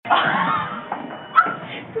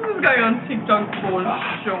was going on TikTok for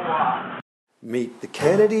sure. Meet the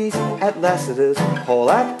Kennedys at Lassiter's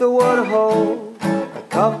Hall at the Waterhole. A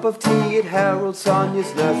cup of tea at Harold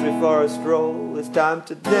Sonia's nursery for a stroll. It's time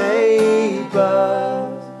to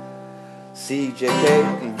neighbours. CJ,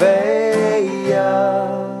 Kate and Vaya.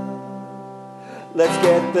 Let's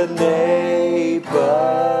get the neighbours.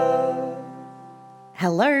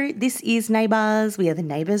 Hello, this is Neighbours. We are the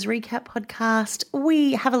Neighbours Recap Podcast.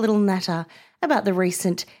 We have a little natter about the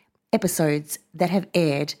recent episodes that have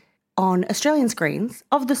aired on Australian screens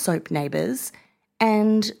of the soap Neighbours,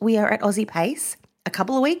 and we are at Aussie pace, a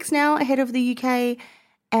couple of weeks now ahead of the UK,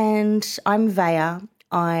 and I'm Vaya.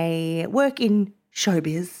 I work in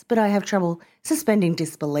showbiz, but I have trouble suspending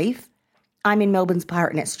disbelief. I'm in Melbourne's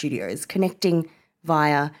Pirate Net Studios, connecting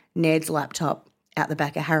via Ned's laptop out the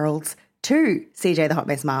back of Harold's to CJ the Hot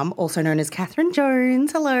Mess Mum, also known as Catherine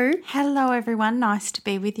Jones. Hello. Hello, everyone. Nice to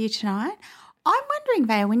be with you tonight. I'm wondering,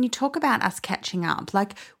 Vaya, when you talk about us catching up,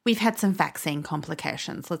 like we've had some vaccine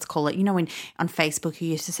complications, let's call it. You know, when on Facebook you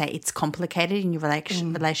used to say it's complicated in your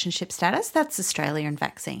relationship status, that's Australian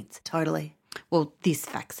vaccines. Totally. Well, this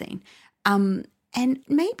vaccine. And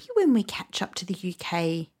maybe when we catch up to the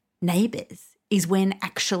UK neighbours is when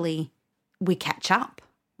actually we catch up,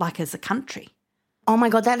 like as a country. Oh, my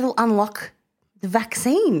God, that'll unlock the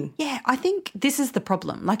vaccine. Yeah, I think this is the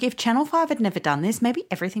problem. Like if Channel 5 had never done this, maybe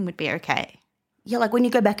everything would be okay. Yeah, like when you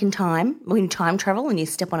go back in time, when you time travel and you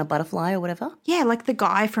step on a butterfly or whatever. Yeah, like the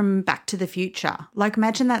guy from Back to the Future. Like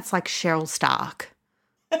imagine that's like Cheryl Stark.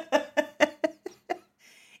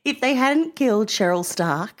 If they hadn't killed Cheryl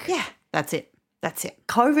Stark. Yeah, that's it. That's it.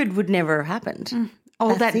 COVID would never have happened.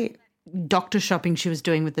 All That's that it. doctor shopping she was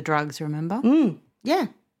doing with the drugs, remember? Yeah.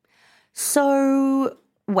 So,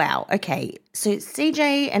 wow, okay. So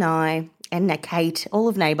CJ and I and Kate, all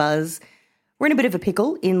of Neighbours, we're in a bit of a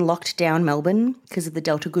pickle in locked down Melbourne because of the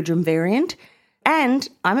Delta Goodrum variant. And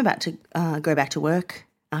I'm about to go back to work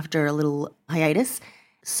after a little hiatus.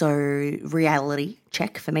 So reality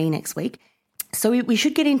check for me next week. So we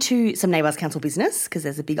should get into some Neighbours Council business because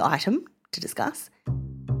there's a big item to discuss.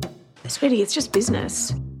 Sweetie, it's just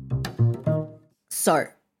business. So,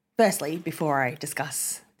 firstly, before I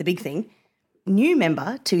discuss the big thing, new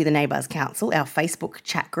member to the Neighbours Council, our Facebook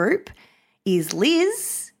chat group, is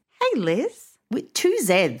Liz Hey, Liz. with 2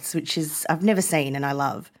 Zs, which is I've never seen and I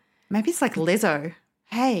love. Maybe it's like Lizzo.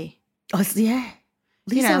 Hey. Oh, yeah.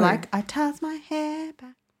 You know, Lizzo. like I toss my hair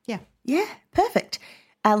back. Yeah. Yeah, perfect.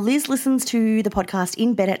 Liz listens to the podcast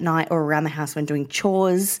in bed at night or around the house when doing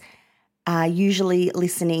chores, usually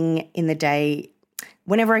listening in the day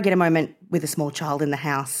whenever I get a moment with a small child in the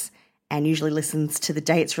house, and usually listens to the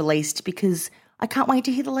day it's released because I can't wait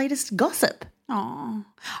to hear the latest gossip. Oh,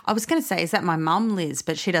 I was going to say, is that my mum, Liz?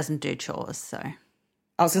 But she doesn't do chores, so.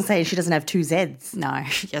 I was going to say she doesn't have 2 Zs. No,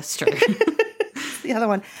 that's true. The other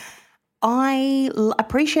one. I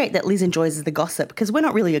appreciate that Liz enjoys the gossip because we're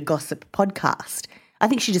not really a gossip podcast. I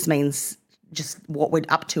think she just means just what we're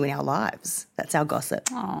up to in our lives. That's our gossip.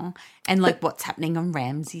 Oh, and like what's happening on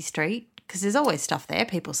Ramsay Street? Because there's always stuff there,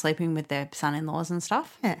 people sleeping with their son-in-laws and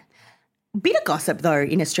stuff. Yeah. Bit of gossip, though,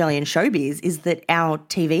 in Australian showbiz is that our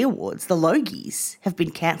TV awards, the Logies, have been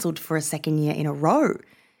cancelled for a second year in a row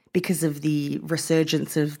because of the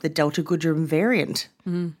resurgence of the Delta Goodrum variant.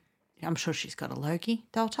 I'm sure she's got a Logie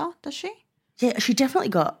Delta, does she? Yeah, she definitely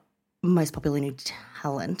got most popular new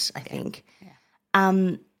talent, I think.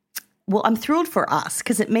 Yeah. Well, I'm thrilled for us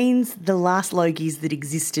because it means the last Logies that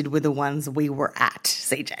existed were the ones we were at,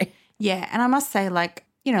 CJ. Yeah, and I must say, like,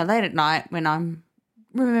 you know, late at night when I'm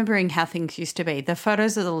remembering how things used to be, the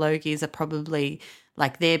photos of the Logies are probably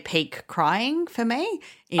like their peak crying for me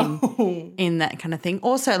in that kind of thing.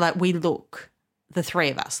 Also, like the 3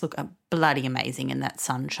 of us look bloody amazing in that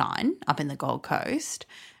sunshine up in the Gold Coast.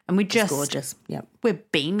 And we just, It's gorgeous, yep. we're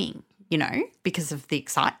beaming, you know, because of the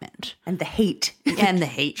excitement. And the heat. And the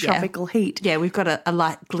heat, yeah. Tropical heat. Yeah, we've got a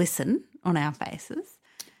light glisten on our faces.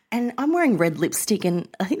 And I'm wearing red lipstick, and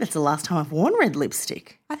I think that's the last time I've worn red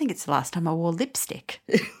lipstick. I think it's the last time I wore lipstick.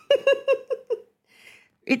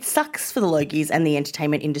 It sucks for the Logies and the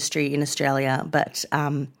entertainment industry in Australia, but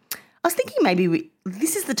I was thinking maybe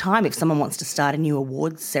this is the time if someone wants to start a new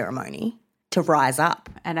awards ceremony to rise up.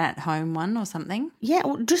 An at-home one or something. Yeah,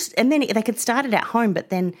 well, and then they could start it at home, but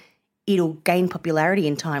then it'll gain popularity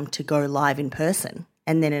in time to go live in person,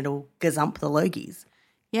 and then it'll gazump the Logies.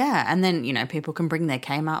 Yeah, and then, you know, people can bring their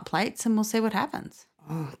Kmart plates and we'll see what happens.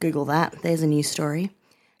 Oh, Google that. There's a news story.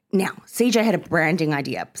 Now, CJ had a branding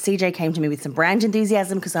idea. CJ came to me with some brand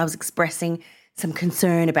enthusiasm because I was expressing some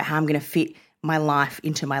concern about how I'm going to fit my life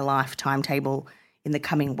into my life timetable in the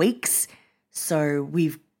coming weeks. So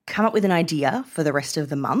we've come up with an idea for the rest of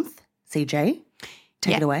the month. CJ,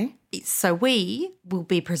 take it away. So we will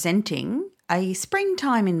be presenting a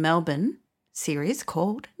Springtime in Melbourne series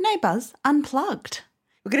called Neighbours Unplugged.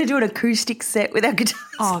 We're going to do an acoustic set with our guitars.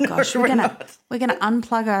 Oh gosh, No, we're gonna not.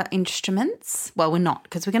 unplug our instruments. Well, we're not,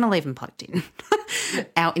 because we're gonna leave them plugged in.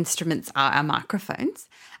 Our instruments are our microphones,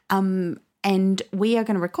 and we are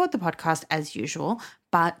going to record the podcast as usual,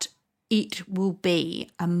 but it will be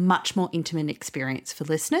a much more intimate experience for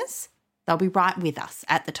listeners. They'll be right with us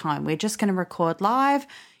at the time. We're just going to record live.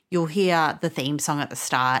 You'll hear the theme song at the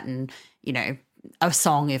start, and a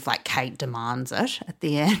song if like Kate demands it at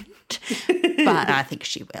the end. But I think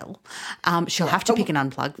she will. She'll have to pick an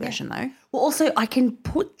unplugged version though. Well, also I can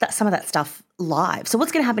put some of that stuff live. So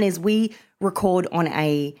what's going to happen is we record on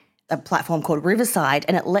a platform called Riverside,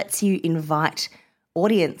 and it lets you invite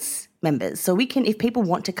audience members. So we can, if people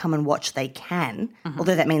want to come and watch, they can,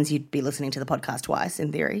 although that means you'd be listening to the podcast twice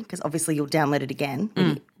in theory, because obviously you'll download it again when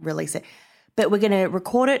you release it. But we're going to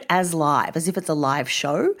record it as live, as if it's a live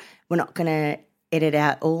show. We're not going to edit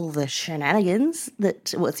out all the shenanigans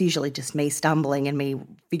it's usually just me stumbling and me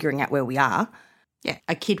figuring out where we are. Yeah,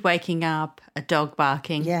 a kid waking up, a dog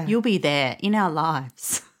barking. Yeah. You'll be there in our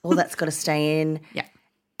lives. All that's got to stay in. Yeah.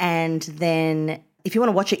 And then if you want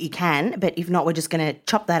to watch it, you can. But if not, we're just going to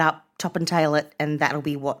chop that up, top and tail it, and that'll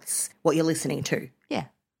be what you're listening to. Yeah.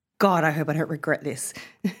 God, I hope I don't regret this.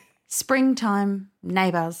 Springtime,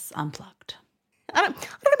 Neighbours Unplugged. I don't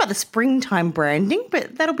know about the springtime branding,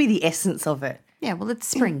 but that'll be the essence of it. Yeah, well, it's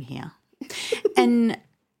spring here. And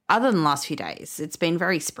other than the last few days, it's been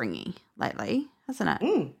very springy lately, hasn't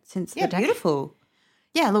it? Since Yeah, the day. beautiful.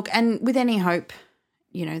 Yeah, look, and with any hope,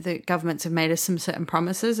 the governments have made us some certain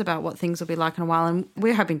promises about what things will be like in a while, and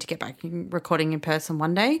we're hoping to get back recording in person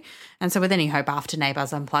one day. And so with any hope after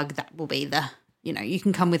Neighbours Unplugged, that will be you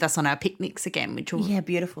can come with us on our picnics again, which will, Yeah,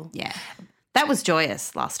 beautiful. yeah. That was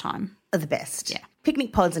joyous last time. Are the best. Yeah.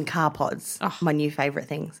 Picnic pods and car pods, my new favourite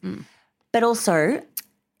things. But also,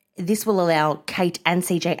 this will allow Kate and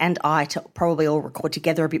CJ and I to probably all record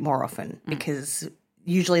together a bit more often because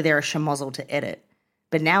usually they're a schmozzle to edit.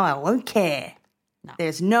 But now I won't care. No.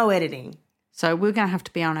 There's no editing. So we're going to have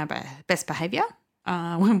to be on our best behaviour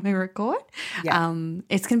when we record. Yeah.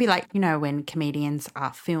 It's going to be like, when comedians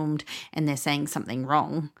are filmed and they're saying something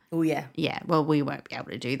wrong. Oh, yeah. Yeah, well, we won't be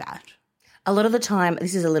able to do that. A lot of the time,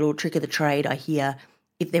 this is a little trick of the trade, I hear,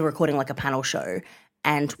 if they're recording like a panel show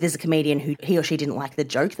and there's a comedian who he or she didn't like the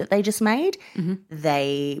joke that they just made,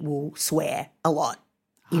 they will swear a lot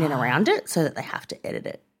in and around it so that they have to edit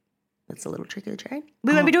it. That's a little trick of the trade.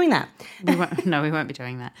 We won't be doing that. We won't be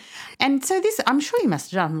doing that. And so I'm sure you must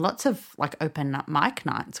have done lots of like open mic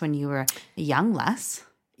nights when you were a young lass.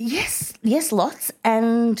 Yes, lots.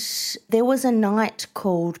 And there was a night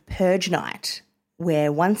called Purge Night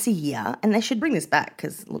where once a year, and they should bring this back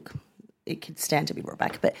because, look, it could stand to be brought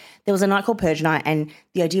back, but there was a night called Purge Night, and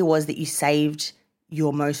the idea was that you saved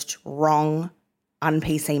your most wrong,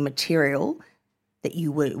 un-PC material that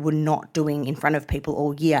you were not doing in front of people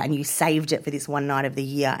all year, and you saved it for this one night of the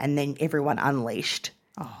year, and then everyone unleashed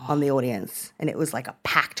on the audience. And it was like a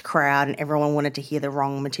packed crowd and everyone wanted to hear the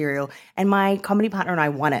wrong material. And my comedy partner and I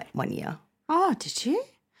won it one year. Oh, did you?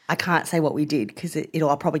 I can't say what we did because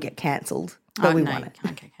I'll probably get cancelled, but we won it.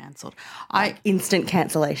 Can't get cancelled. Instant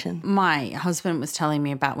cancellation. My husband was telling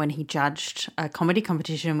me about when he judged a comedy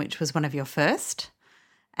competition, which was one of your first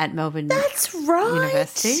at Melbourne That's right.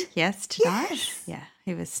 University. Yes, tonight. Yes. Yeah,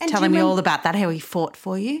 he was And telling do me you all about that, how he fought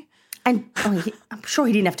for you. And I'm sure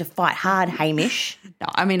he didn't have to fight hard, Hamish. No,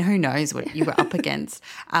 I mean, who knows what you were up against?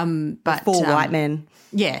 But 4 white men.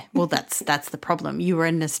 Yeah, well, that's the problem. You were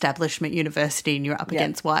in an establishment university and you're up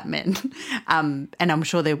against white men. And I'm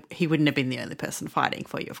sure he wouldn't have been the only person fighting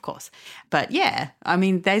for you, of course. But, yeah, I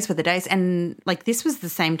mean, those were the days. And, like, this was the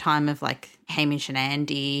same time of, like, Hamish and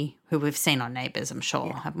Andy, who we've seen on Neighbours, I'm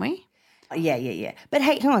sure, haven't we? Yeah. But,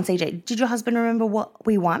 hey, hang on, CJ. Did your husband remember what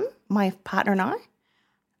we won, my partner and I?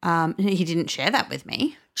 He didn't share that with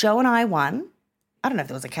me. Joe and I won. I don't know if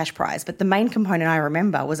there was a cash prize, but the main component I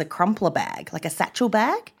remember was a crumpler bag, like a satchel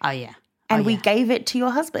bag. Oh, yeah. And we gave it to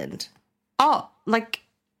your husband. Oh, like,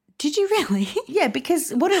 did you really? Yeah,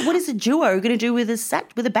 because what is a duo going to do with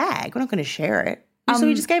a bag? We're not going to share it. So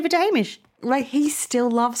we just gave it to Hamish. Like, he still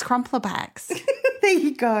loves crumpler bags. There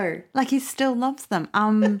you go. Like, he still loves them.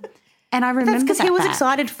 And I remember That's because he that was bag.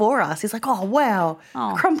 excited for us. He's like, oh, wow,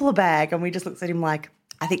 crumpler bag. And we just looked at him like,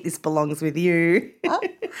 I think this belongs with you.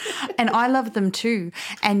 And I love them too.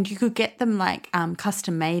 And you could get them like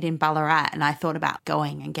custom made in Ballarat. And I thought about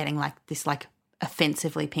going and getting like this like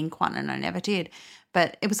offensively pink one, and I never did.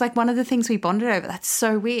 But it was like one of the things we bonded over. That's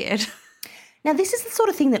so weird. Now, this is the sort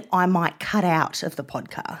of thing that I might cut out of the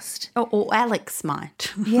podcast. Or Alex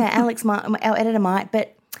might. Yeah, Alex might, our editor might,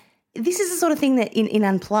 but this is the sort of thing that in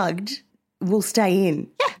Unplugged will stay in.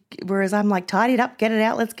 Yeah. Whereas I'm like, tidy it up, get it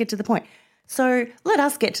out, let's get to the point. So let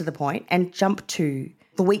us get to the point and jump to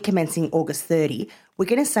the week commencing August 30. We're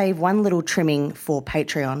going to save one little trimming for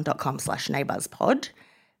patreon.com/neighbourspod.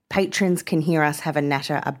 Patrons can hear us have a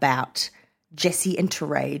natter about Jessie and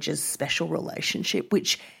Tarage's special relationship,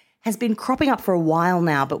 which has been cropping up for a while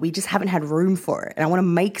now, but we just haven't had room for it. And I want to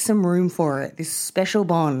make some room for it, this special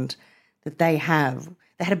bond that they have.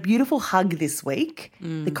 They had a beautiful hug this week.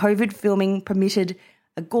 The COVID filming permitted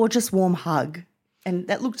a gorgeous warm hug, and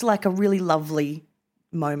that looked like a really lovely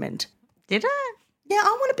moment. Did it? Yeah,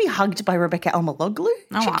 I want to be hugged by Rebecca Almaloglu.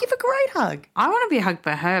 She'd give a great hug. I want to be hugged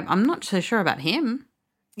by her. I'm not so sure about him.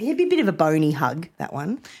 It'd be a bit of a bony hug, that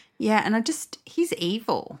one. Yeah, and he's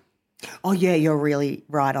evil. Oh, yeah, you're really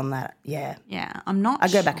right on that. Yeah. Yeah, I'm not I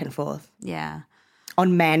go back and forth. Yeah.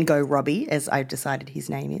 On Mango Robbie, as I've decided his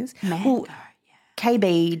name is. Mango,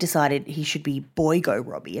 KB decided he should be Boygo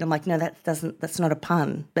Robbie. And I'm like, no, that's not a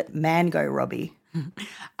pun, but Mango Robbie.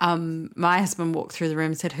 My husband walked through the room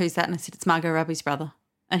and said, "Who's that?" And I said, "It's Margot Robbie's brother."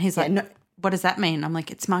 And he's like, no, "What does that mean?" I'm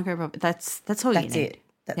like, "It's Margot Robbie. That's all you need." That's it.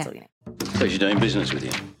 That's all you need. So she's doing business with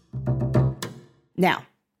you? Now,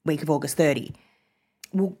 week of August 30.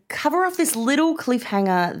 We'll cover off this little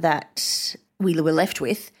cliffhanger that we were left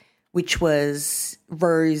with, which was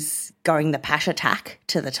Rose going the pash attack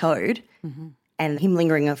to the toad and him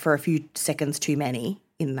lingering for a few seconds too many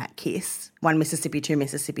in that kiss. 1 Mississippi, 2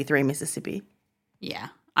 Mississippi, 3 Mississippi. Yeah.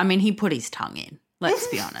 I mean, he put his tongue in, let's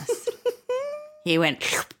be honest. He went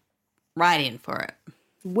right in for it.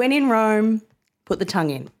 When in Rome, put the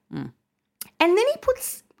tongue in. And then he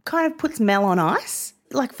puts Mel on ice,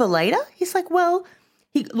 like for later. He's like, well,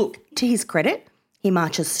 look, to his credit, he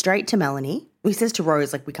marches straight to Melanie. He says to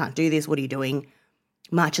Rose, like, we can't do this. What are you doing?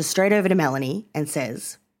 Marches straight over to Melanie and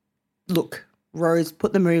says, look, Rose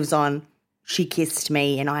put the moves on. She kissed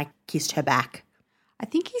me and I kissed her back. I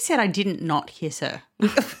think he said I didn't not kiss her.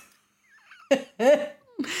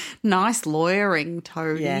 Nice lawyering,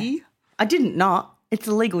 Toadie. Yeah. I didn't not. It's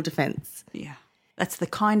a legal defence. Yeah. That's the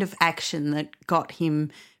kind of action that got him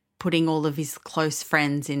putting all of his close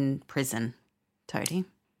friends in prison, Toadie.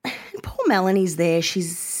 And poor Melanie's there.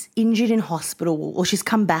 She's injured in hospital, or she's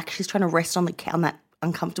come back. She's trying to rest on that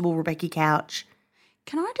uncomfortable Rebecca couch.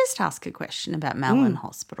 Can I just ask a question about Mel in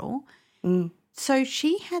hospital? So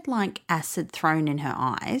she had like acid thrown in her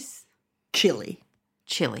eyes. Chili,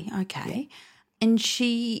 okay. Yeah. And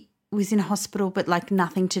she was in hospital but like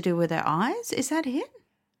nothing to do with her eyes. Is that it?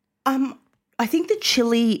 I think the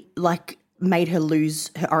chili like made her lose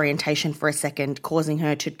her orientation for a second, causing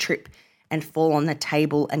her to trip and fall on the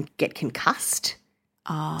table and get concussed.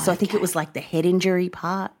 Oh, so I think it was like the head injury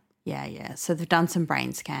part. Yeah. So they've done some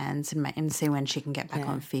brain scans and see when she can get back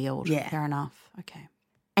on field. Yeah. Fair enough. Okay.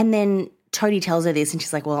 And then Toadie tells her this and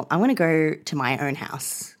she's like, well, I'm going to go to my own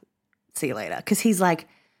house. See you later. Because he's like,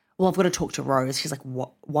 well, I've got to talk to Rose. She's like,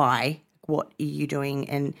 what? Why? What are you doing?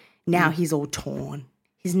 And now he's all torn.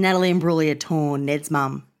 He's Natalie Imbruglia torn, Ned's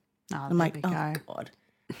mum. Oh, I'm like, oh, God.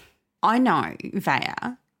 I know,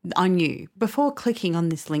 Vaya, I knew before clicking on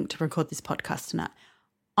this link to record this podcast tonight,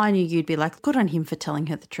 I knew you'd be like, good on him for telling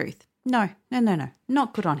her the truth. No,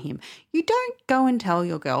 not good on him. You don't go and tell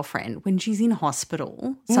your girlfriend when she's in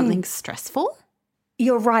hospital something stressful.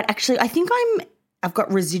 You're right. Actually, I think I've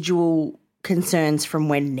got residual concerns from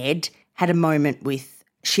when Ned had a moment with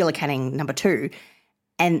Sheila Canning number 2,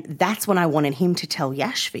 and that's when I wanted him to tell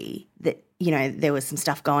Yashvi that, you know, there was some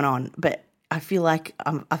stuff going on. But I feel like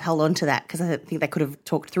I've held on to that because I think they could have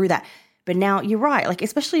talked through that. But now you're right, like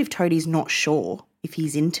especially if Toadie's not sure if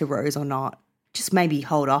he's into Rose or not, just maybe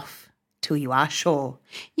hold off till you are sure.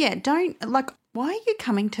 Yeah, why are you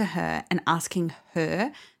coming to her and asking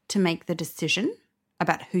her to make the decision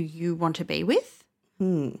about who you want to be with?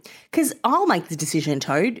 Because I'll make the decision,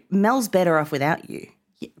 Toad. Mel's better off without you.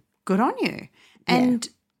 Yeah, good on you. And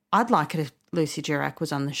I'd like it if Lucy Durack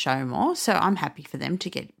was on the show more, so I'm happy for them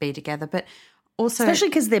to be together. But also, especially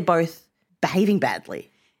because they're both behaving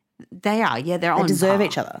badly. They are, yeah. They deserve par.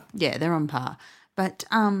 each other. Yeah, they're on par. But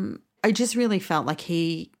I just really felt like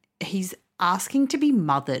he's asking to be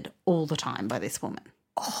mothered all the time by this woman.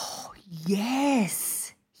 Oh,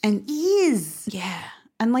 yes. And he is. Yeah.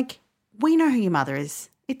 And like, we know who your mother is.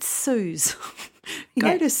 It's Suze.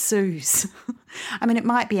 Go to Suze. I mean, it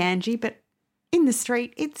might be Angie, but in the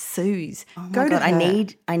street, it's Suze. Oh my Go God, to her.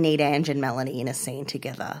 I need Ange and Melanie in a scene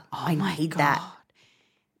together. Oh I need that.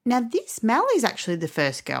 Now, Mel is actually the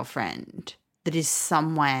first girlfriend that is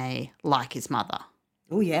some way like his mother.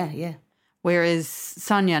 Oh, yeah. Whereas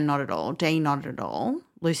Sonia, not at all. Dee, not at all.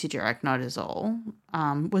 Lucy Durack, not at all.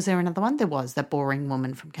 Was there another one? There was, that boring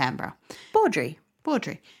woman from Canberra. Baudry.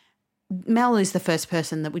 Mel is the first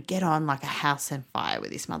person that would get on like a house on fire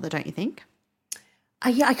with his mother, don't you think?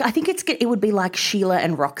 Yeah, I think it would be like Sheila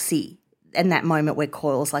and Roxy in that moment where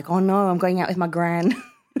Coyle's like, oh, no, I'm going out with my gran.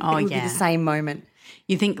 Oh, it would yeah. be the same moment.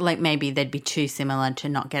 You think like maybe they'd be too similar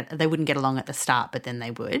to they wouldn't get along at the start, but then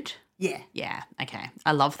they would? Yeah. Yeah, okay.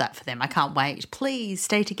 I love that for them. I can't wait. Please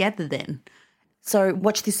stay together then. So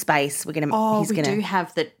watch this space. He's We do gonna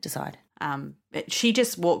have the decide.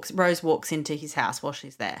 Rose walks into his house while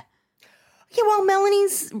she's there. Yeah, while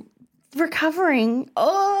Melanie's recovering.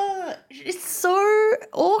 Oh, it's so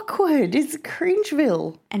awkward. It's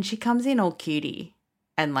Cringeville. And she comes in all cutie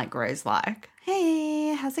and like Rose like,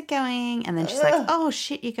 hey, how's it going? And then she's like, oh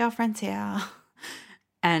shit, your girlfriend's here.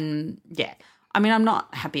 And yeah, I mean, I'm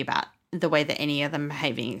not happy about the way that any of them are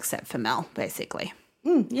behaving except for Mel, basically.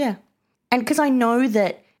 Yeah. And because I know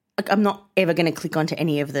that I'm not ever going to click onto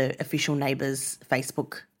any of the official Neighbours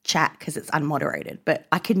Facebook chat because it's unmoderated, but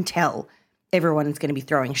I can tell everyone's going to be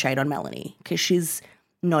throwing shade on Melanie because she's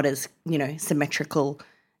not as, symmetrical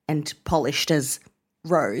and polished as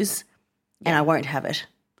Rose, and I won't have it.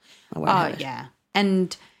 Yeah.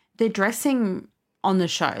 And they're dressing on the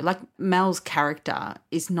show, like Mel's character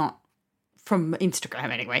is not, from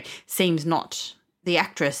Instagram anyway, seems not, the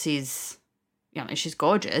actress is, she's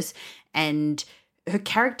gorgeous, and her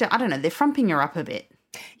character, I don't know, they're frumping her up a bit.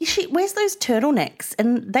 She wears those turtlenecks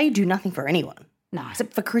and they do nothing for anyone. No.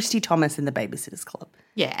 Except for Christy Thomas in the Babysitters Club.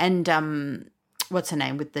 Yeah, and what's her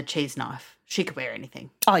name with the cheese knife? She could wear anything.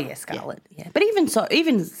 Oh, yeah, Scarlett. Yeah. But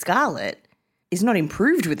even Scarlett is not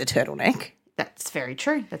improved with a turtleneck. That's very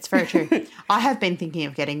true. I have been thinking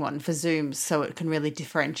of getting one for Zooms so it can really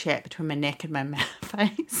differentiate between my neck and my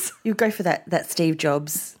face. You go for that Steve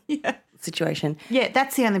Jobs situation. Yeah,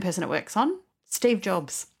 that's the only person it works on, Steve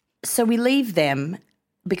Jobs. So we leave them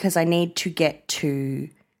because I need to get to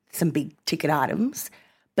some big ticket items.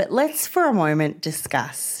 But let's for a moment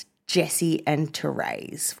discuss Jessie and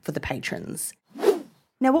Therese for the patrons.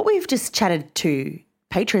 Now, what we've just chatted to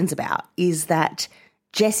patrons about is that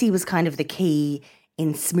Jessie was kind of the key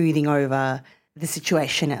in smoothing over the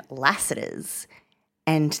situation at Lassiter's.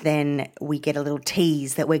 And then we get a little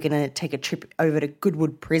tease that we're going to take a trip over to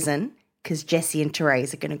Goodwood Prison because Jessie and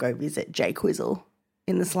Therese are going to go visit Jay Quizzle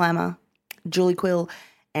in the Slammer, Julie Quill,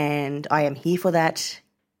 and I am here for that.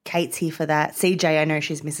 Kate's here for that. CJ, I know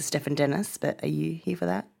she's Mrs. Stephen Dennis, but are you here for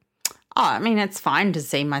that? Oh, I mean, it's fine to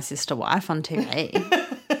see my sister wife on TV.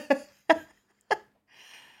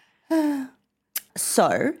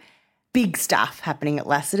 So, big stuff happening at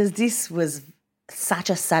Lassiter's. This was such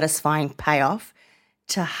a satisfying payoff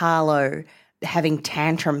to Harlow having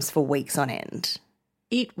tantrums for weeks on end.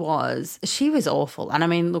 It was. She was awful. And I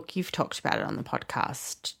mean, look, you've talked about it on the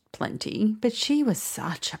podcast plenty, but she was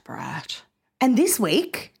such a brat. And this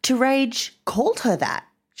week, Therese called her that.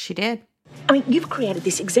 She did. I mean, you've created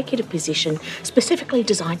this executive position specifically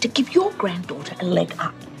designed to give your granddaughter a leg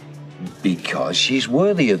up. Because she's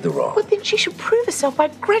worthy of the role. Well, then she should prove herself by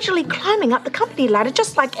gradually climbing up the company ladder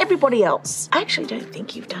just like everybody else. I actually don't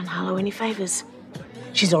think you've done Harlow any favours.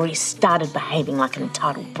 She's already started behaving like an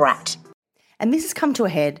entitled brat. And this has come to a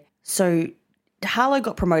head. So Harlow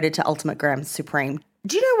got promoted to Ultimate Gram Supreme.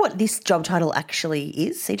 Do you know what this job title actually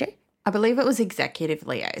is, CJ? I believe it was executive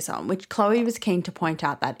liaison, which Chloe was keen to point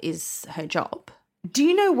out that is her job. Do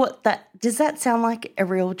you know does that sound like a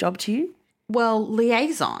real job to you? Well,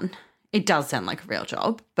 liaison, it does sound like a real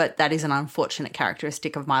job, but that is an unfortunate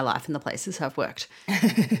characteristic of my life and the places I've worked.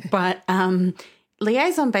 But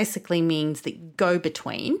liaison basically means that you go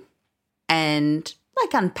between and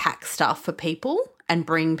like unpack stuff for people and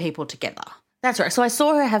bring people together. That's right. So I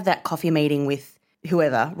saw her have that coffee meeting with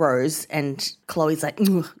whoever, Rose, and Chloe's like,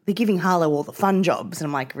 they're giving Harlow all the fun jobs. And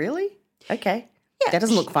I'm like, really? Okay. Yeah, that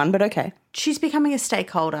doesn't look fun, but okay. She's becoming a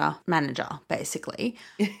stakeholder manager, basically.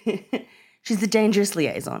 She's the dangerous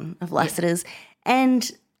liaison of Lassiter's. Yeah.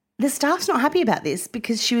 And the staff's not happy about this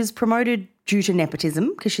because she was promoted due to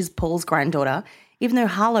nepotism because she's Paul's granddaughter, even though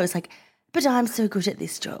Harlow's like, but I'm so good at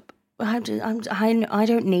this job. I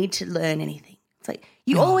don't need to learn anything. It's like,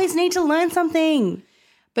 you always need to learn something.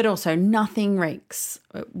 But also nothing reeks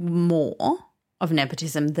more of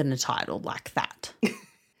nepotism than a title like that.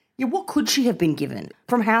 Yeah, what could she have been given?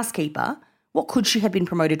 From housekeeper, what could she have been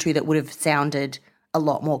promoted to that would have sounded a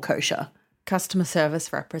lot more kosher? Customer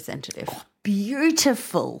service representative. Oh,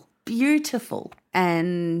 beautiful, beautiful.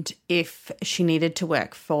 And if she needed to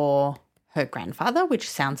work for her grandfather, which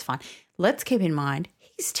sounds fine, let's keep in mind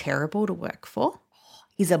he's terrible to work for.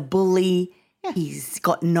 He's a bully. Yeah. He's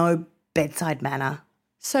got no bedside manner.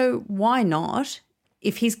 So why not,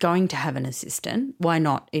 if he's going to have an assistant, why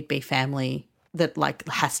not it be family that like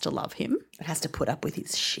has to love him? It has to put up with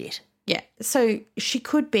his shit. Yeah. So she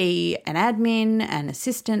could be an admin, an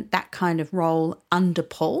assistant, that kind of role under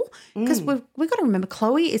Paul. Because we've got to remember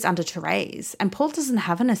Chloe is under Therese and Paul doesn't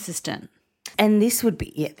have an assistant. And this would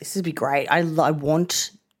be great. I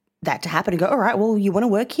want that to happen and go, all right, well, you want to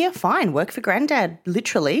work here? Fine, work for Granddad,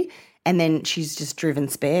 literally. And then she's just driven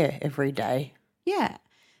spare every day. Yeah.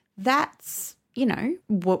 That's,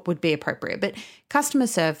 what would be appropriate. But customer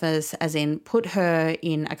service, as in put her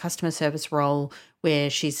in a customer service role where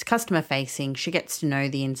she's customer facing, she gets to know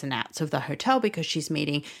the ins and outs of the hotel because she's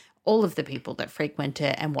meeting all of the people that frequent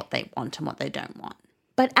it and what they want and what they don't want.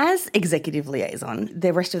 But as executive liaison,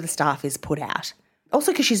 the rest of the staff is put out.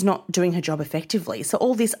 Also because she's not doing her job effectively. So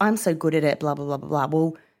all this, I'm so good at it, blah, blah, blah, blah, blah.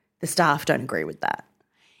 Well, the staff don't agree with that.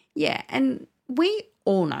 Yeah, and we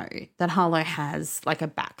all know that Harlow has like a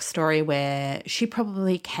backstory where she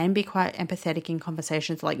probably can be quite empathetic in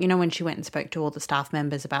conversations. Like, when she went and spoke to all the staff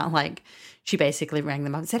members about like, she basically rang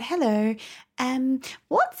them up and said, hello,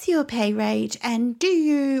 what's your pay rate and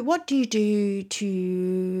what do you do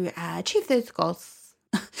to achieve those goals?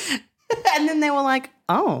 And then they were like,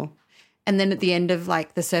 oh. And then at the end of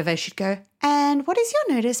like the survey, she'd go, and what is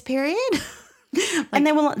your notice period? And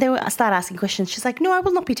they will start asking questions. She's like, no, I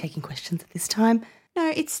will not be taking questions at this time. No,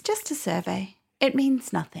 it's just a survey. It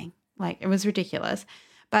means nothing. Like, it was ridiculous.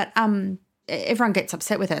 But everyone gets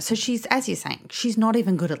upset with her. So she's, as you're saying, she's not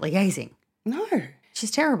even good at liaising. No.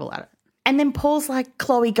 She's terrible at it. And then Paul's like,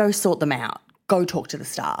 Chloe, go sort them out. Go talk to the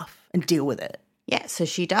staff and deal with it. Yeah, so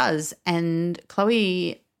she does. And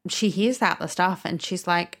Chloe, she hears that, the staff, and she's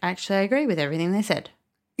like, actually, I agree with everything they said.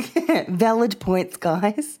 Valid points,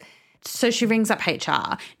 guys. So she rings up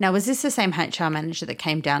HR. Now, was this the same HR manager that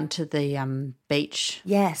came down to the beach?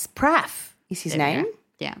 Yes, Praff is his name.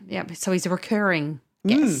 Yeah. So he's a recurring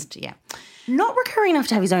guest, yeah. Not recurring enough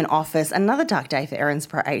to have his own office. Another dark day for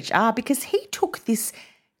Erinsborough HR because he took this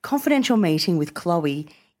confidential meeting with Chloe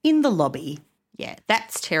in the lobby. Yeah,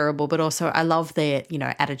 that's terrible. But also I love their,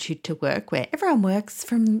 attitude to work where everyone works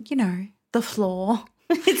from, the floor.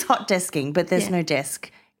 It's hot desking, but there's no desk.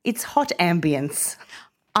 It's hot ambience.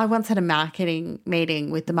 I once had a marketing meeting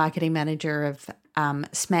with the marketing manager of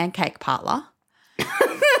Smam Cake Parlour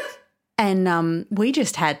and we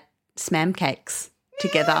just had smam cakes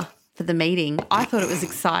together for the meeting. I thought it was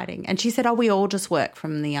exciting. And she said, we all just work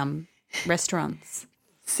from the restaurants.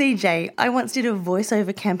 CJ, I once did a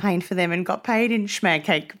voiceover campaign for them and got paid in schmag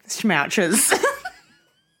cake schmouches.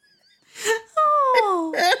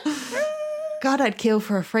 Oh. God, I'd kill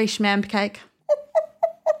for a free schmam cake.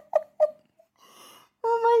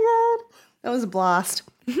 Oh, my God. That was a blast.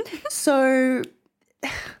 So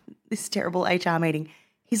this terrible HR meeting,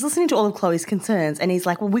 he's listening to all of Chloe's concerns and he's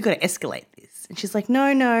like, well, we've got to escalate this. And she's like,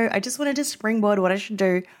 no, I just wanted to springboard what I should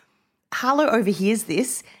do. Harlow overhears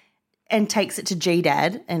this and takes it to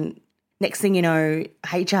G-Dad, and next thing you know,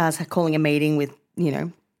 HR's calling a meeting with,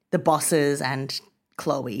 the bosses and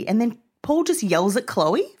Chloe, and then Paul just yells at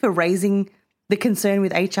Chloe for raising the concern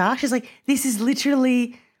with HR. She's like, this is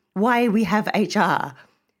literally why we have HR,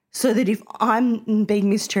 so that if I'm being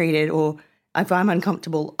mistreated or if I'm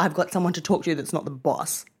uncomfortable, I've got someone to talk to that's not the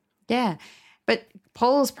boss. Yeah, but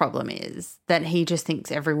Paul's problem is that he just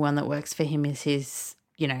thinks everyone that works for him is his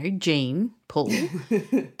gene pool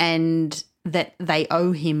and that they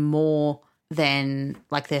owe him more than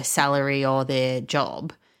like their salary or their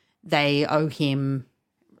job. They owe him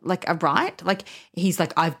like a right. Like he's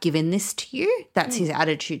like, I've given this to you. That's his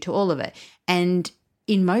attitude to all of it. And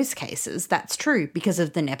in most cases, that's true because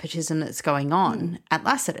of the nepotism that's going on at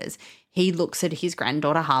Lassiter's. He looks at his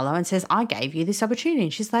granddaughter Harlow and says, I gave you this opportunity.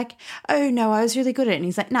 And she's like, oh, no, I was really good at it. And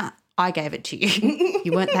he's like, nah, I gave it to you.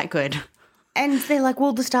 You weren't that good. And they're like,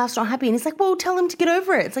 well, the staff's not happy. And it's like, well, tell them to get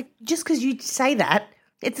over it. It's like, just because you say that,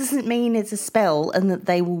 it doesn't mean it's a spell and that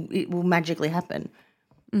it will magically happen.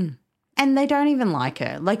 And they don't even like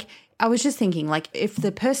her. Like, I was just thinking, like, if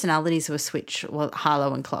the personalities were switched,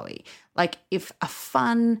 Harlow and Chloe, like if a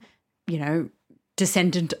fun,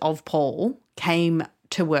 descendant of Paul came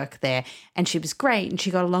to work there and she was great and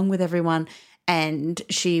she got along with everyone and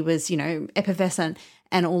she was, effervescent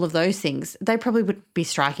and all of those things, they probably would be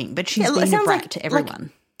striking. But she's being a brat to everyone.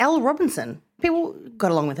 Like Elle Robinson. People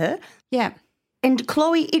got along with her. Yeah. And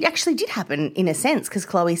Chloe, it actually did happen in a sense because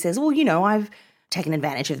Chloe says, well, I've taken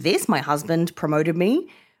advantage of this. My husband promoted me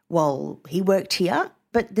while he worked here.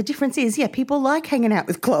 But the difference is, people like hanging out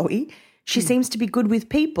with Chloe. She seems to be good with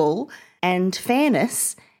people and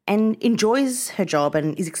fairness and enjoys her job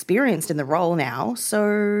and is experienced in the role now.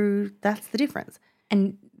 So that's the difference.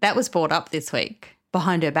 And That was brought up this week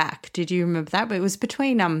behind her back. Did you remember that? It was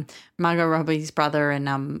between Margot Robbie's brother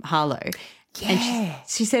and Harlow. Yeah. And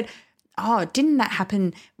she said, oh, didn't that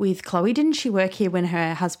happen with Chloe? Didn't she work here when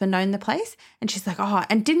her husband owned the place? And she's like, oh,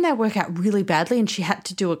 and didn't that work out really badly and she had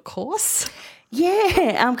to do a course?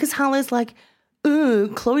 Yeah, because Harlow's like,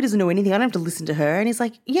 Chloe doesn't know anything. I don't have to listen to her. And he's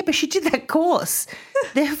like, yeah, but she did that course.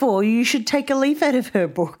 Therefore, you should take a leaf out of her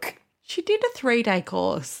book. She did a 3-day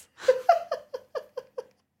course.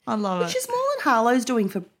 I love Which is more than Harlow's doing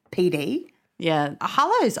for PD. Yeah,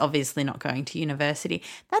 Harlow's obviously not going to university.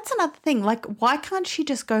 That's another thing. Like, why can't she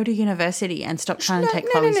just go to university and stop trying to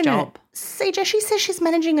take Chloe's job? CJ, she says she's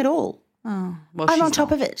managing it all. Oh, well, I'm she's on top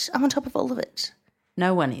not. of it. I'm on top of all of it.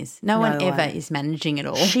 No one is. No one ever is managing it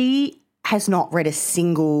all. She has not read a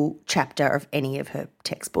single chapter of any of her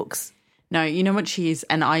textbooks. No, you know what she is,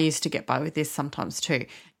 and I used to get by with this sometimes too,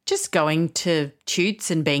 just going to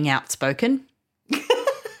tutes and being outspoken.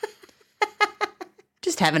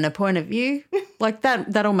 Just having a point of view. Like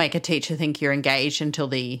that'll make a teacher think you're engaged until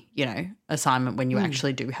the, assignment when you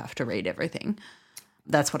actually do have to read everything.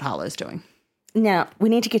 That's what Harlow's doing. Now, we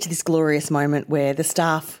need to get to this glorious moment where the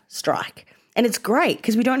staff strike. And it's great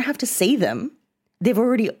because we don't have to see them. They've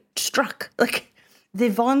already struck. Like,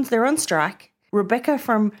 they're on strike. Rebecca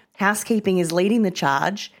from housekeeping is leading the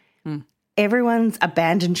charge. Everyone's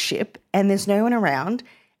abandoned ship and there's no one around.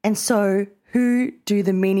 And so who do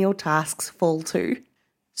the menial tasks fall to?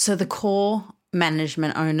 So the core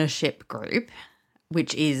management ownership group,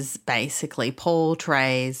 which is basically Paul,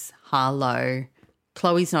 Therese, Harlow.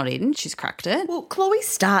 Chloe's not in. She's cracked it. Well, Chloe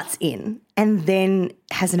starts in and then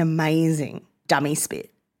has an amazing dummy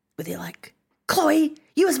spit where they're like, Chloe,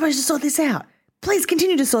 you were supposed to sort this out. Please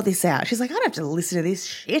continue to sort this out. She's like, I don't have to listen to this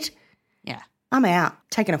shit. Yeah. I'm out,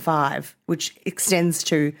 taking a 5, which extends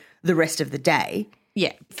to the rest of the day.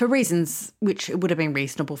 Yeah, for reasons which it would have been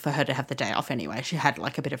reasonable for her to have the day off anyway. She had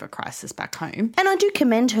like a bit of a crisis back home. And I do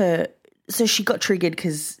commend her. So she got triggered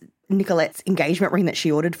because Nicolette's engagement ring that she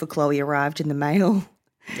ordered for Chloe arrived in the mail.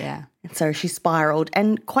 Yeah. And so she spiralled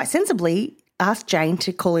and quite sensibly asked Jane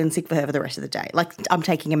to call in sick for her for the rest of the day. Like, I'm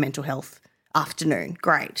taking a mental health afternoon.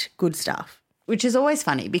 Great. Good stuff. Which is always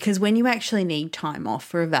funny because when you actually need time off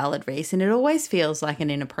for a valid reason, it always feels like an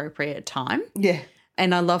inappropriate time. Yeah.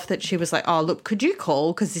 And I love that she was like, oh, look, could you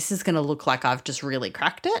call? Because this is going to look like I've just really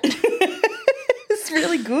cracked it. It's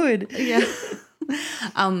really good. Yeah.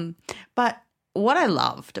 But what I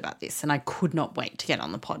loved about this, and I could not wait to get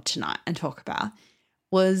on the pod tonight and talk about,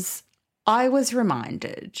 was I was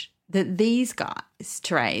reminded that these guys,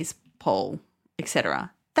 Therese, Paul,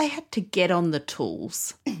 etc., they had to get on the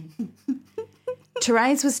tools.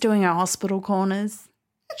 Therese was doing our hospital corners.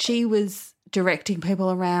 She was directing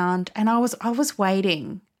people around, and I was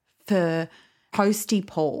waiting for hosty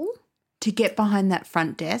Paul to get behind that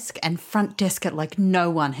front desk and front desk it like no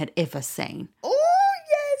one had ever seen. Oh,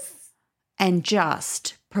 yes. And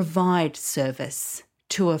just provide service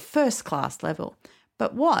to a first-class level.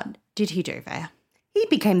 But what did he do there? He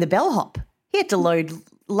became the bellhop. He had to load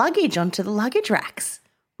luggage onto the luggage racks.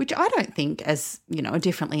 Which I don't think, as, a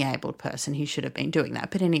differently abled person, he should have been doing that.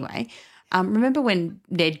 But anyway, remember when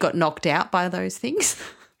Ned got knocked out by those things?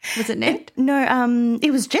 Was it Ned? No, it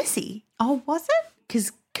was Jesse. Oh, was it?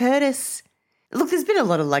 Because Curtis, look, there's been a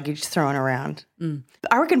lot of luggage thrown around.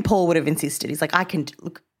 I reckon Paul would have insisted. He's like,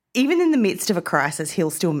 look, even in the midst of a crisis, he'll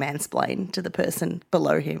still mansplain to the person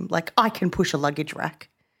below him. Like, I can push a luggage rack.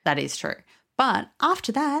 That is true. But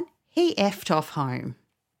after that, he effed off home.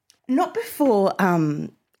 Not before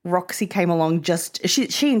Roxy came along.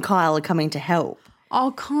 She and Kyle are coming to help.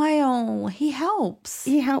 Oh, Kyle, he helps.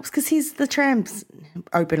 He helps because the tram's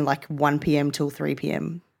open like 1 p.m. till 3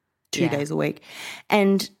 p.m. 2 days a week.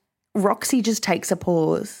 And Roxy just takes a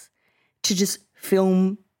pause to just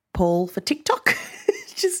film Paul for TikTok,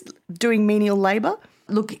 just doing menial labour.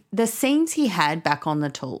 Look, the scenes he had back on the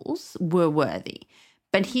tools were worthy,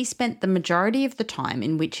 but he spent the majority of the time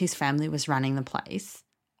in which his family was running the place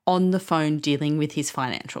on the phone dealing with his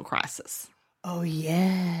financial crisis. Oh,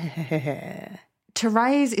 yeah.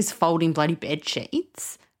 Therese is folding bloody bed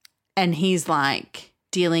sheets and he's like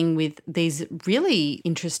dealing with these really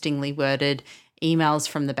interestingly worded emails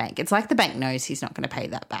from the bank. It's like the bank knows he's not going to pay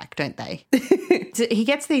that back, don't they? So he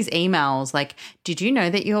gets these emails like, did you know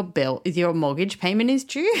that your mortgage payment is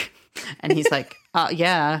due? And he's like,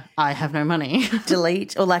 yeah, I have no money.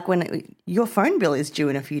 Delete. Or like when your phone bill is due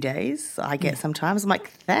in a few days, I get sometimes. I'm like,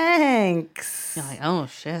 thanks. You're like, oh,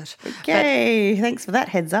 shit. Okay, thanks for that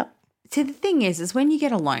heads up. See, the thing is when you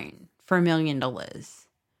get a loan for $1 million,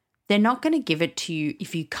 they're not going to give it to you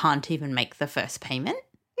if you can't even make the first payment.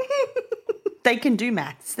 They can do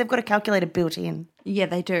maths. They've got a calculator built in. Yeah,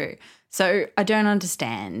 they do. So I don't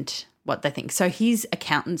understand what they think. So his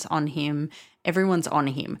accountant's on him. Everyone's on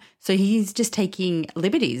him. So he's just taking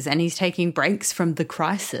liberties and he's taking breaks from the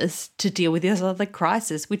crisis to deal with this other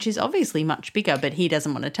crisis, which is obviously much bigger, but he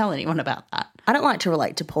doesn't want to tell anyone about that. I don't like to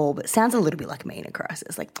relate to Paul, but it sounds a little bit like me in a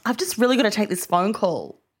crisis. Like, I've just really got to take this phone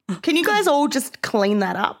call. Can you guys all just clean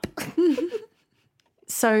that up?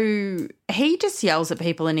 So he just yells at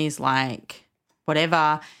people and he's like,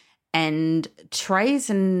 whatever. And Therese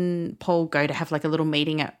and Paul go to have like a little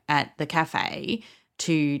meeting at the cafe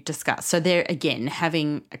to discuss. So they're, again,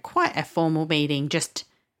 having quite a formal meeting just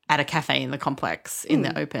at a cafe in the complex in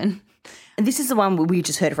the open. And this is the one we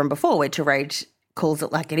just heard from before where Therese calls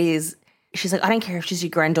it like it is. She's like, I don't care if she's your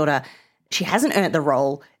granddaughter. She hasn't earned the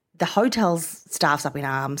role. The hotel's staff's up in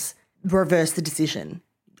arms. Reverse the decision.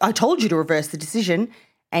 I told you to reverse the decision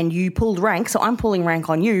and you pulled rank, so I'm pulling rank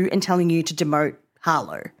on you and telling you to demote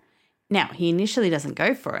Harlow. Now, he initially doesn't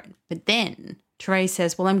go for it, but then Therese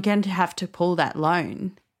says, well, I'm going to have to pull that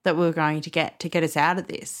loan that we're going to get us out of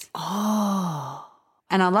this. Oh.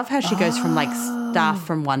 And I love how she goes from like staff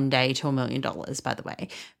from one day to $1 million, by the way.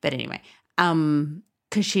 But anyway,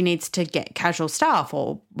 because she needs to get casual staff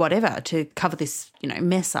or whatever to cover this,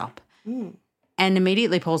 mess up. Mm. And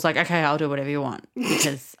immediately Paul's like, okay, I'll do whatever you want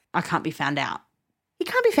because I can't be found out. He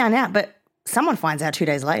can't be found out, but someone finds out 2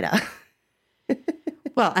 days later.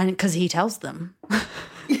 Well, and because he tells them.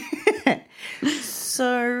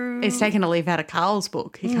 So he's taken a leaf out of Carl's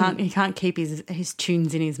book. He can't keep his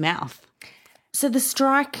tunes in his mouth. So the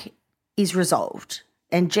strike is resolved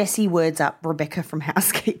and Jessie words up Rebecca from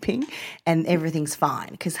housekeeping and everything's fine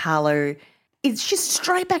because Harlow is just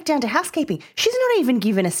straight back down to housekeeping. She's not even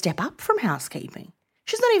given a step up from housekeeping.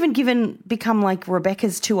 She's not even become like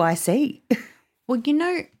Rebecca's 2IC. Well,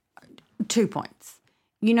 2 points.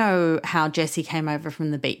 You know how Jessie came over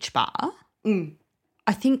from the beach bar? Mm.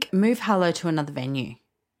 I think move Harlow to another venue.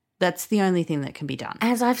 That's the only thing that can be done.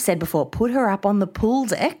 As I've said before, put her up on the pool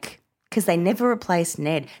deck because they never replaced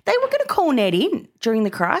Ned. They were going to call Ned in during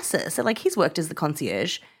the crisis. So, he's worked as the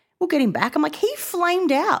concierge. We'll get him back. I'm like, he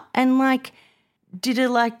flamed out and, did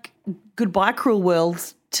a, goodbye cruel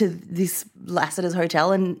world to this Lassiter's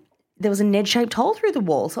hotel and there was a Ned-shaped hole through the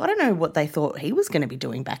wall. So I don't know what they thought he was going to be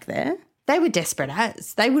doing back there. They were desperate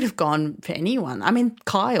as. They would have gone for anyone. I mean,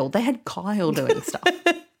 Kyle. They had Kyle doing stuff.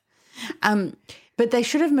 But they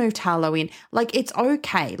should have moved Harlow in. It's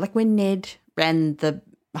okay. When Ned ran the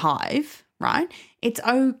hive, right, it's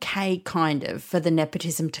okay kind of for the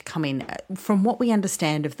nepotism to come in. From what we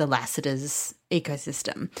understand of the Lassiter's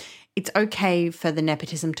ecosystem, it's okay for the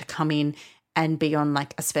nepotism to come in and be on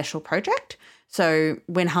a special project. So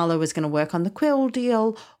when Harlow was going to work on the Quill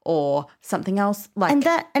deal or something else And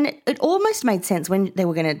it almost made sense when they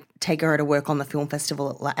were going to take her to work on the film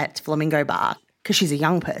festival at Flamingo Bar because she's a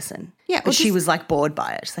young person. Yeah. But she was bored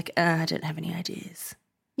by it. She's I don't have any ideas.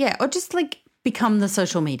 Yeah, or just become the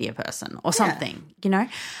social media person or something,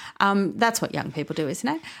 That's what young people do, isn't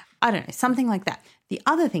it? I don't know, something like that. The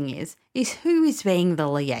other thing is who is being the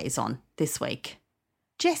liaison this week?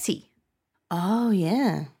 Jessie. Oh,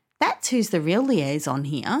 yeah. That's who's the real liaison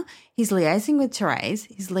here. He's liaising with Therese.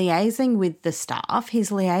 He's liaising with the staff.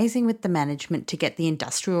 He's liaising with the management to get the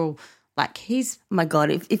industrial, he's... Oh my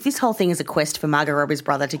God, if this whole thing is a quest for Margot Robbie's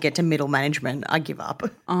brother to get to middle management, I give up.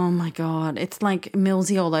 Oh my God, it's like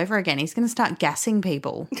Millsy all over again. He's going to start gassing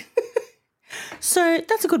people. So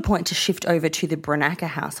that's a good point to shift over to the Branaka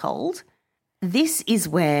household. This is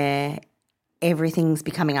where everything's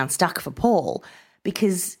becoming unstuck for Paul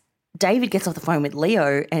because David gets off the phone with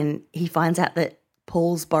Leo and he finds out that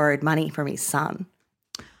Paul's borrowed money from his son.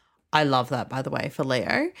 I love that, by the way, for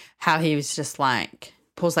Leo, how he was just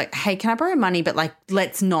Paul's like, hey, can I borrow money? But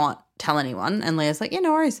let's not tell anyone. And Leo's like, yeah,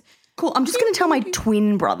 no worries. Cool. I'm just going to tell my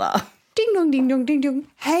twin brother. Ding dong, ding dong, ding dong.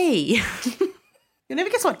 Hey. You'll never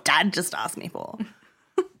guess what Dad just asked me for.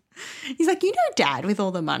 He's like, Dad with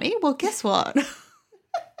all the money? Well, guess what?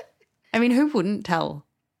 I mean, who wouldn't tell?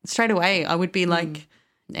 Straight away, I would be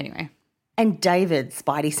anyway. And David's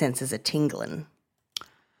spidey senses are tingling.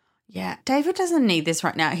 Yeah, David doesn't need this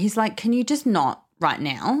right now. He's like, can you just not right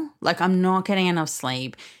now? I'm not getting enough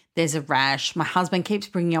sleep. There's a rash. My husband keeps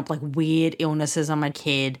bringing up weird illnesses on my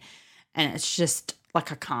kid and it's just I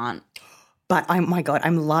can't. But, oh my God,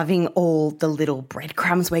 I'm loving all the little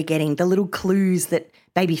breadcrumbs we're getting, the little clues that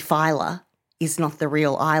baby Phyla is not the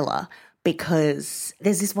real Isla because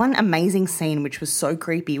there's this one amazing scene which was so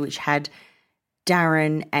creepy which had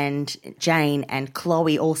Darren and Jane and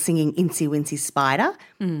Chloe all singing Incy Wincy Spider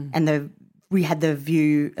and we had the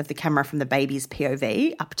view of the camera from the baby's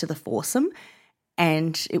POV up to the foursome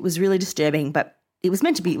and it was really disturbing, but it was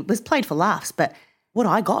meant to be, it was played for laughs. But what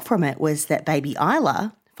I got from it was that baby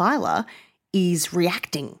Phyla, is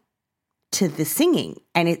reacting to the singing,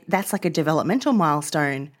 and that's like a developmental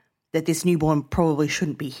milestone that this newborn probably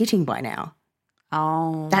shouldn't be hitting by now.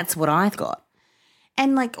 Oh. That's what I thought.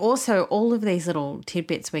 And like also all of these little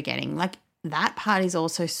tidbits we're getting, like that part is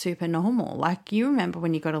also super normal. Like you remember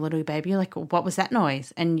when you got a little baby, you're like, well, what was that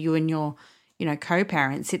noise? And you and your,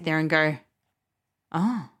 co-parent sit there and go,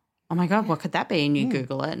 oh my God, what could that be? And you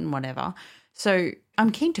Google it and whatever. So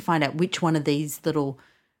I'm keen to find out which one of these little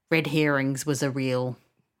red herrings was a real,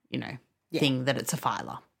 thing that it's a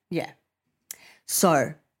Phyla. Yeah.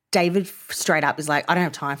 So David straight up is like, I don't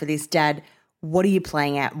have time for this, Dad. What are you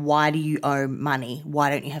playing at? Why do you owe money? Why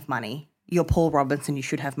don't you have money? You're Paul Robinson. You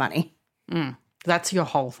should have money. That's your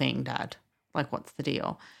whole thing, Dad. Like, what's the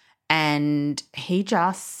deal? And he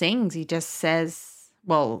just sings. He just says,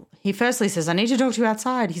 well, he firstly says, I need to talk to you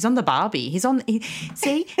outside. He's on the Barbie. He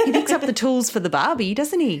picks up the tools for the Barbie,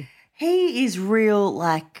 doesn't he? He is real,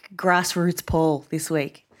 like, grassroots Paul this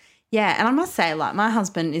week. Yeah, and I must say, like, my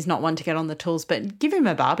husband is not one to get on the tools, but give him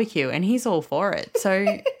a barbecue and he's all for it. So,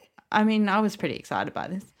 I mean, I was pretty excited by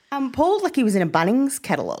this. Paul, like he was in a Bunnings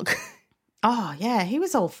catalogue. Oh, yeah, he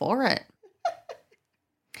was all for it.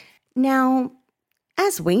 Now,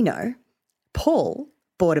 as we know, Paul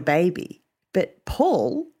bought a baby, but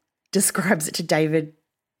Paul describes it to David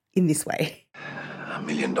in this way. $1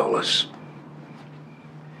 million.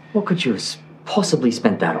 What could you have possibly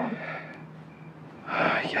spent that on?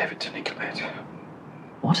 I gave it to Nicolette.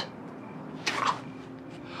 What?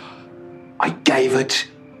 I gave it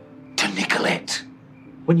to Nicolette.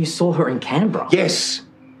 When you saw her in Canberra? Yes.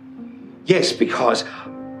 Yes, because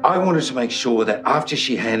I wanted to make sure that after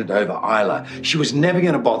she handed over Isla, she was never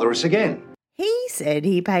going to bother us again. He said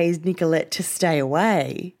he pays Nicolette to stay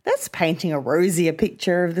away. That's painting a rosier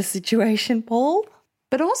picture of the situation, Paul.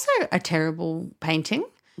 But also a terrible painting,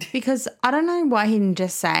 because I don't know why he didn't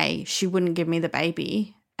just say she wouldn't give me the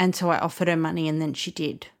baby, and so I offered her money and then she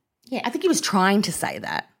did. Yeah, I think he was trying to say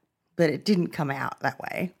that, but it didn't come out that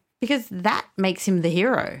way. Because that makes him the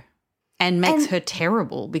hero and makes her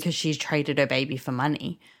terrible because she's traded her baby for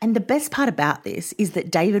money. And the best part about this is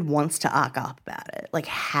that David wants to arc up about it. Like,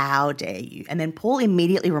 how dare you? And then Paul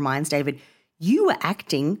immediately reminds David, you were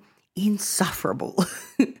acting insufferable.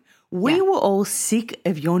 We were all sick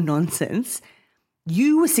of your nonsense.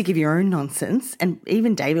 You were sick of your own nonsense. And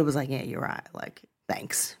even David was like, yeah, you're right. Like,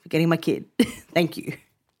 thanks for getting my kid. Thank you.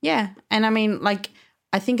 Yeah. And I mean, like,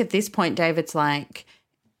 I think at this point, David's like,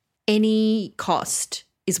 any cost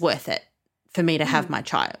is worth it for me to have my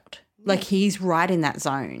child. Like, he's right in that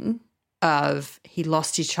zone of he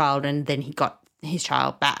lost his child and then he got his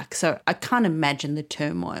child back. So I can't imagine the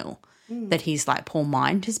turmoil that his, like, poor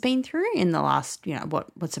mind has been through in the last,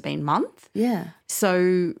 what's it been, month? Yeah.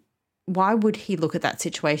 So why would he look at that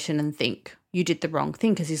situation and think you did the wrong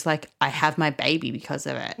thing? Because he's like, I have my baby because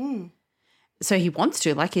of it. So he wants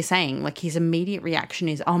to, like you're saying, like his immediate reaction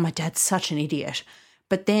is, oh, my dad's such an idiot.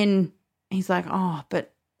 But then he's like, oh,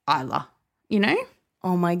 but Isla,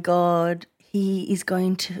 Oh, my God. He is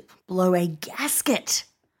going to blow a gasket.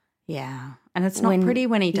 Yeah. And it's not pretty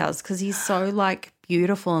when he does, because he's so, like,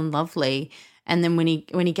 beautiful and lovely. And then when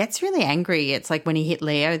he gets really angry, it's like when he hit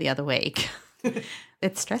Leo the other week.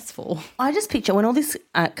 It's stressful. I just picture when all this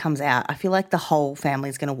comes out, I feel like the whole family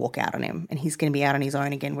is going to walk out on him and he's going to be out on his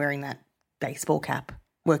own again wearing that baseball cap,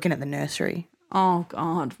 working at the nursery. Oh,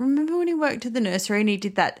 God. Remember when he worked at the nursery and he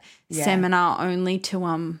did that seminar only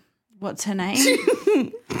to, what's her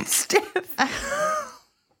name? Steph.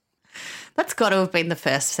 That's got to have been the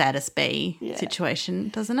first saddest bee situation,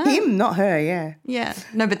 doesn't it? Him, not her, yeah. Yeah.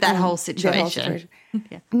 No, but that whole situation.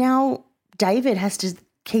 Yeah. Now, David has to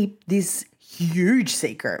keep this huge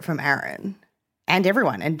secret from Aaron and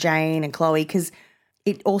everyone, and Jane and Chloe, because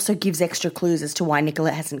it also gives extra clues as to why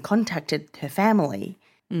Nicolette hasn't contacted her family.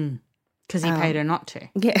 Because he paid her not to.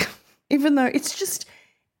 Yeah, even though it's just,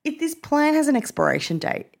 this plan has an expiration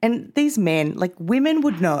date, and these men, like, women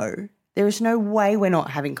would know. There is no way we're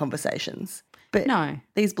not having conversations. But no,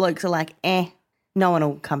 these blokes are like, no one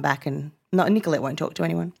will come back, and Nicolette won't talk to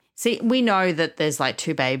anyone. See, we know that there's, like,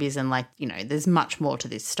 2 babies and, like, there's much more to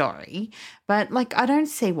this story. But, like, I don't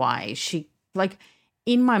see why she, like,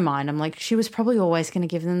 in my mind, I'm like, she was probably always going to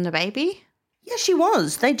give them the baby. Yeah, she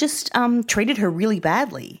was. They just treated her really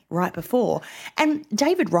badly right before. And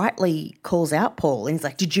David rightly calls out Paul and he's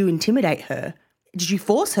like, did you intimidate her? Did you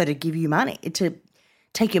force her to give you money, to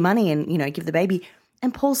take your money and, give the baby?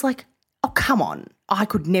 And Paul's like, oh, come on. I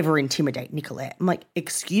could never intimidate Nicolette. I'm like,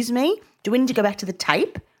 excuse me? Do we need to go back to the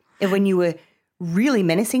tape of when you were really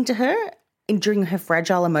menacing to her during her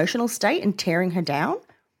fragile emotional state and tearing her down.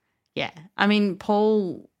 Yeah. I mean,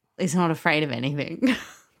 Paul is not afraid of anything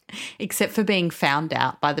except for being found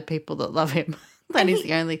out by the people that love him. That is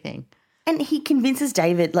the only thing. And he convinces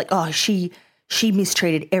David, like, oh, she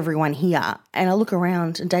mistreated everyone here. And I look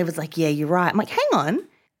around and David's like, yeah, you're right. I'm like, hang on.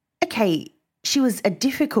 Okay, she was a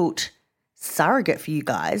difficult surrogate for you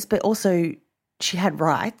guys, but also she had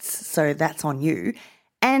rights, so that's on you.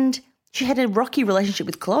 And she had a rocky relationship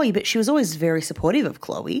with Chloe, but she was always very supportive of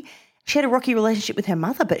Chloe. She had a rocky relationship with her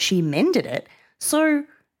mother, but she mended it. So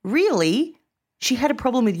really, she had a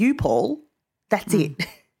problem with you, Paul. That's it.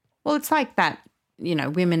 Well, it's like that, you know,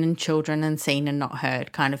 women and children and seen and not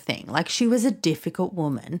heard kind of thing. Like she was a difficult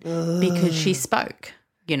woman because she spoke,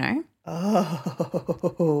 you know?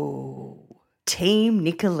 Oh, Team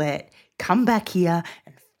Nicolette, come back here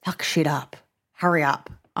and fuck shit up. Hurry up.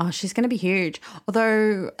 Oh, she's going to be huge.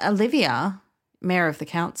 Although Olivia, Mayor of the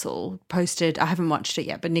Council, posted, I haven't watched it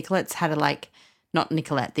yet, but Nicolette's had not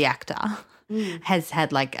Nicolette, the actor, has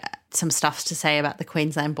had like some stuff to say about the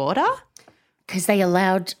Queensland border. Because they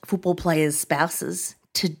allowed football players' spouses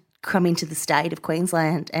to come into the state of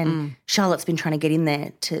Queensland, and Charlotte's been trying to get in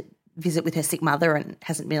there to visit with her sick mother and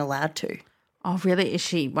hasn't been allowed to. Oh, really? Is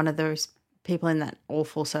she one of those people in that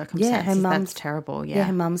awful circumstances? Yeah, her mum's, that's terrible. Yeah,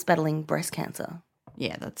 her mum's battling breast cancer.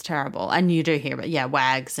 Yeah, that's terrible. And you do hear about,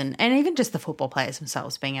 Wags and even just the football players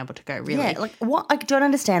themselves being able to go, really. Yeah, like what? I don't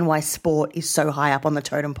understand why sport is so high up on the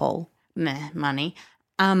totem pole. Meh, money.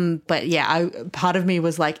 But yeah, part of me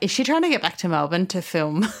was like, is she trying to get back to Melbourne to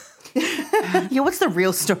film? Yeah, what's the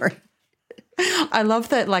real story? I love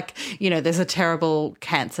that, like, you know, there's a terrible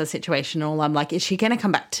cancer situation and all. I'm like, is she going to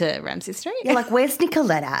come back to Ramsay Street? Yeah, like, where's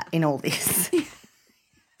Nicolette at in all this?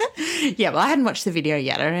 Yeah, well, I hadn't watched the video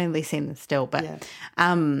yet. I'd only seen the still. But,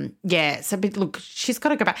 but look, she's got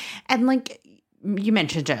to go back. And, like, you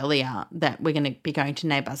mentioned earlier that we're going to be going to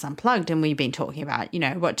Neighbours Unplugged, and we've been talking about, you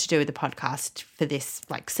know, what to do with the podcast for this,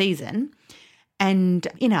 like, season. And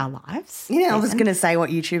in our lives. I was going to say what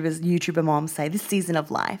YouTuber moms say, this season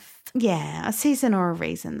of life. Yeah, a season or a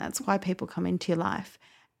reason. That's why people come into your life.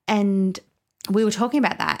 And we were talking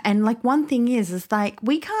about that. And, like, one thing is like,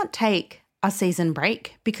 we can't take a season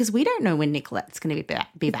break because we don't know when Nicolette's going to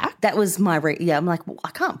be back. That was my I'm like, well, I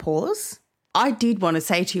can't pause. I did want to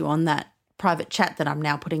say to you on that private chat that I'm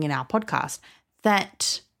now putting in our podcast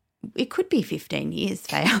that it could be 15 years,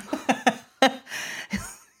 Faya.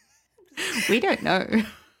 We don't know.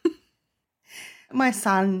 My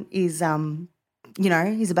son is,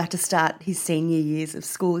 he's about to start his senior years of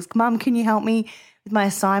school. He's, Mum, can you help me with my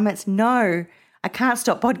assignments? No, I can't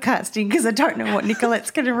stop podcasting because I don't know what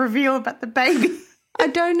Nicolette's going to reveal about the baby. I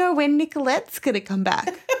don't know when Nicolette's going to come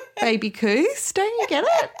back. Baby Coos, don't you get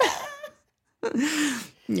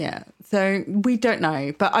it? Yeah, so we don't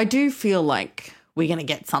know. But I do feel like we're going to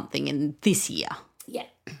get something in this year. Yeah.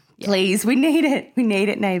 Please, we need it. We need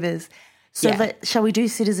it, neighbours. So shall we do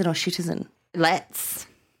citizen or shitizen? Let's.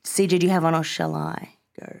 See, did you have one or shall I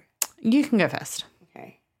go? You can go first.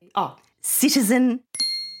 Okay. Oh, citizen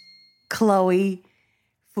Chloe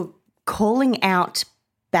for calling out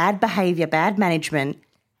bad behaviour, bad management,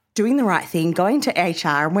 doing the right thing, going to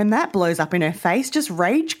HR, and when that blows up in her face, just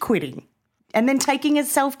rage quitting and then taking a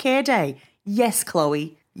self-care day. Yes,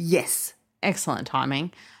 Chloe, yes. Excellent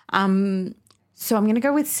timing. So I'm going to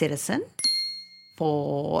go with citizen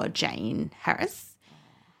for Jane Harris.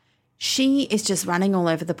 She is just running all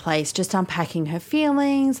over the place, just unpacking her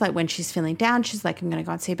feelings. Like when she's feeling down, she's like, I'm going to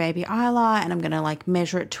go and see baby Isla and I'm going to like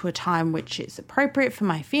measure it to a time which is appropriate for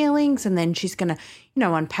my feelings. And then she's going to,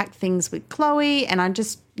 unpack things with Chloe. And I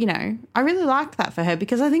just, I really like that for her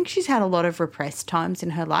because I think she's had a lot of repressed times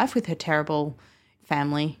in her life with her terrible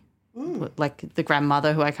family, like the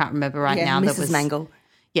grandmother who I can't remember now. Mrs. That was Mangle.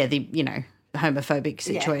 Yeah, the, homophobic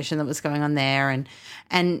situation that was going on there.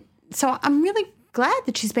 And so I'm really glad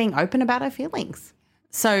that she's being open about her feelings.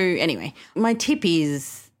 So anyway, my tip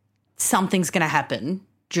is something's going to happen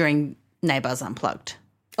during Neighbours Unplugged.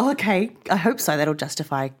 Oh, okay. I hope so. That'll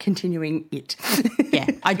justify continuing it. Yeah.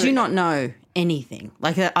 I do not know anything.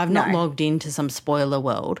 Like I've not logged into some spoiler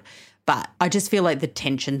world, but I just feel like the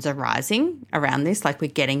tensions are rising around this. Like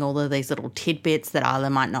we're getting all of these little tidbits that Isla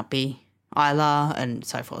might not be Isla and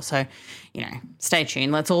so forth. So, stay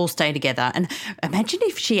tuned. Let's all stay together. And imagine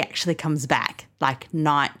if she actually comes back like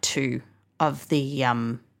night 2 of the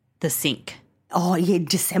sync. Oh, yeah,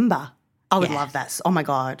 December. I would love that. Oh, my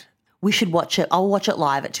God. We should watch it. I'll watch it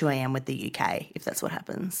live at 2 a.m. with the UK if that's what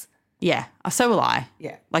happens. Yeah, so will I.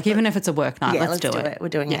 Yeah. Like even if it's a work night, let's do it. We're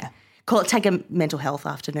doing it. Take a mental health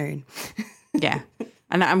afternoon. Yeah.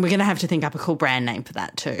 And we're going to have to think up a cool brand name for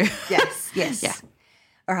that too. Yes. Yeah.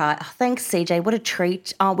 All right. Oh, thanks, CJ. What a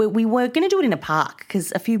treat. We were going to do it in a park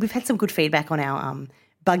because we've had some good feedback on our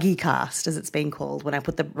buggy cast, as it's been called, when I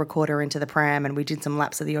put the recorder into the pram and we did some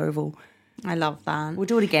laps of the oval. I love that. We'll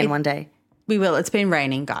do it again one day. We will. It's been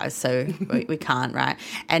raining, guys, so we can't, right?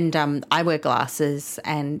 And I wear glasses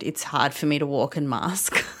and it's hard for me to walk and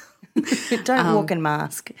mask. Don't walk and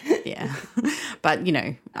mask. Yeah. But, you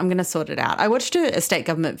know, I'm going to sort it out. I watched a state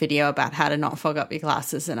government video about how to not fog up your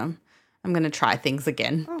glasses and I'm going to try things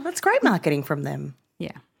again. Oh, that's great marketing from them. Yeah.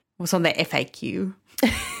 It was on their FAQ.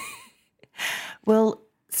 Well,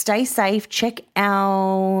 stay safe. Check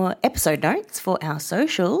our episode notes for our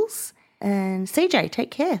socials. And CJ,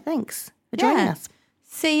 take care. Thanks for joining us.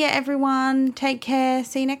 See ya, everyone. Take care.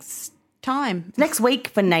 See you next time. Next week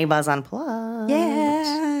for Neighbours Unplugged.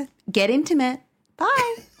 Yeah. Get intimate.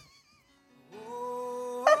 Bye.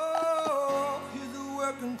 Oh, he's a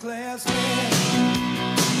working class man.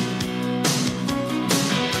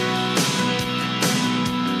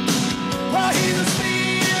 Well, he's a